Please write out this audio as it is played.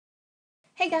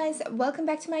Hey guys, welcome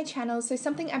back to my channel. So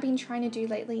something I've been trying to do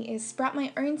lately is sprout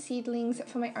my own seedlings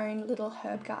for my own little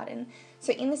herb garden.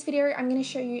 So in this video, I'm going to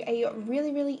show you a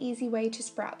really easy way to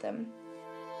sprout them.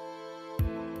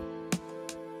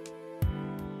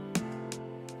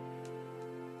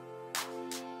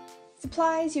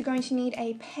 Supplies, you're going to need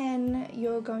a pen,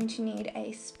 you're going to need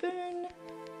a spoon,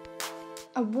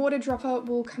 a water dropper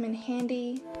will come in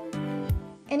handy,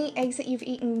 any eggs that you've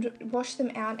eaten, wash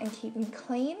them out and keep them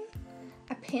clean,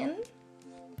 a pin,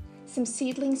 some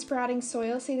seedling sprouting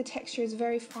soil, see the texture is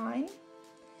very fine,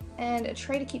 and a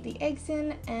tray to keep the eggs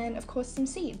in, and of course some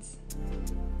seeds.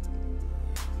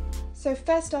 So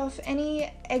first off,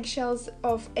 any eggshells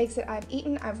of eggs that I've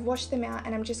eaten, I've washed them out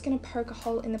and I'm just going to poke a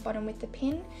hole in the bottom with the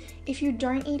pin. If you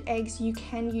don't eat eggs, you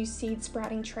can use seed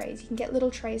sprouting trays. You can get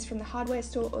little trays from the hardware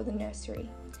store or the nursery.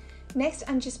 Next,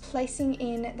 I'm just placing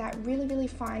in that really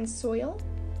fine soil.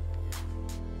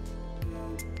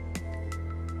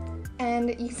 And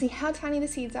you can see how tiny the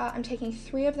seeds are. I'm taking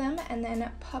 3 of them and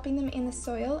then popping them in the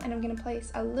soil, and I'm going to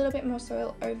place a little bit more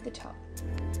soil over the top.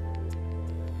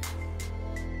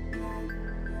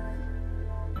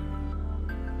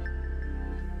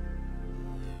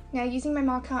 Now using my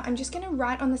marker, I'm just going to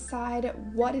write on the side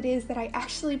what it is that I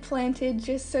actually planted,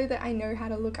 just so that I know how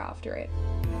to look after it.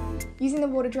 Using the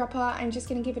water dropper, I'm just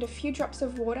going to give it a few drops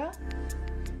of water.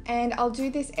 And I'll do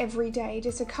this every day,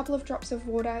 just a couple of drops of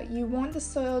water. You want the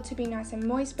soil to be nice and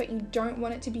moist, but you don't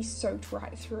want it to be soaked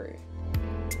right through.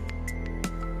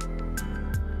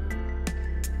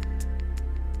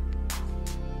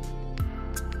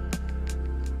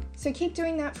 So keep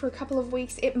doing that for a couple of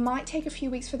weeks. It might take a few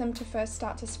weeks for them to first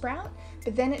start to sprout,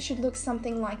 but then it should look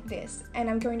something like this. And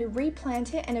I'm going to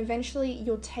replant it, and eventually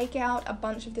you'll take out a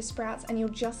bunch of the sprouts and you'll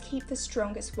just keep the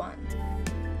strongest one.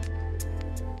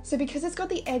 So because it's got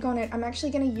the egg on it, I'm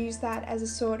actually going to use that as a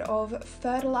sort of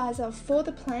fertilizer for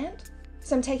the plant.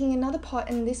 So I'm taking another pot,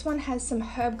 and this one has some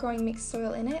herb growing mixed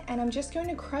soil in it, and I'm just going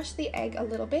to crush the egg a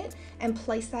little bit and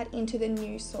place that into the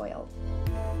new soil.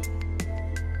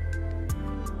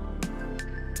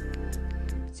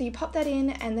 So you pop that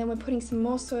in, and then we're putting some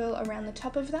more soil around the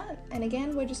top of that, and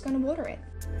again we're just going to water it.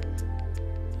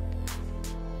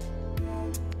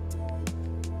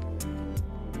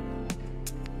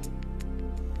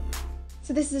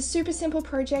 So this is a super simple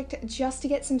project just to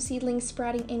get some seedlings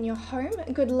sprouting in your home.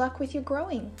 Good luck with your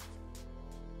growing.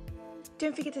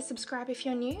 Don't forget to subscribe if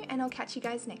you're new, and I'll catch you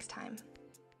guys next time.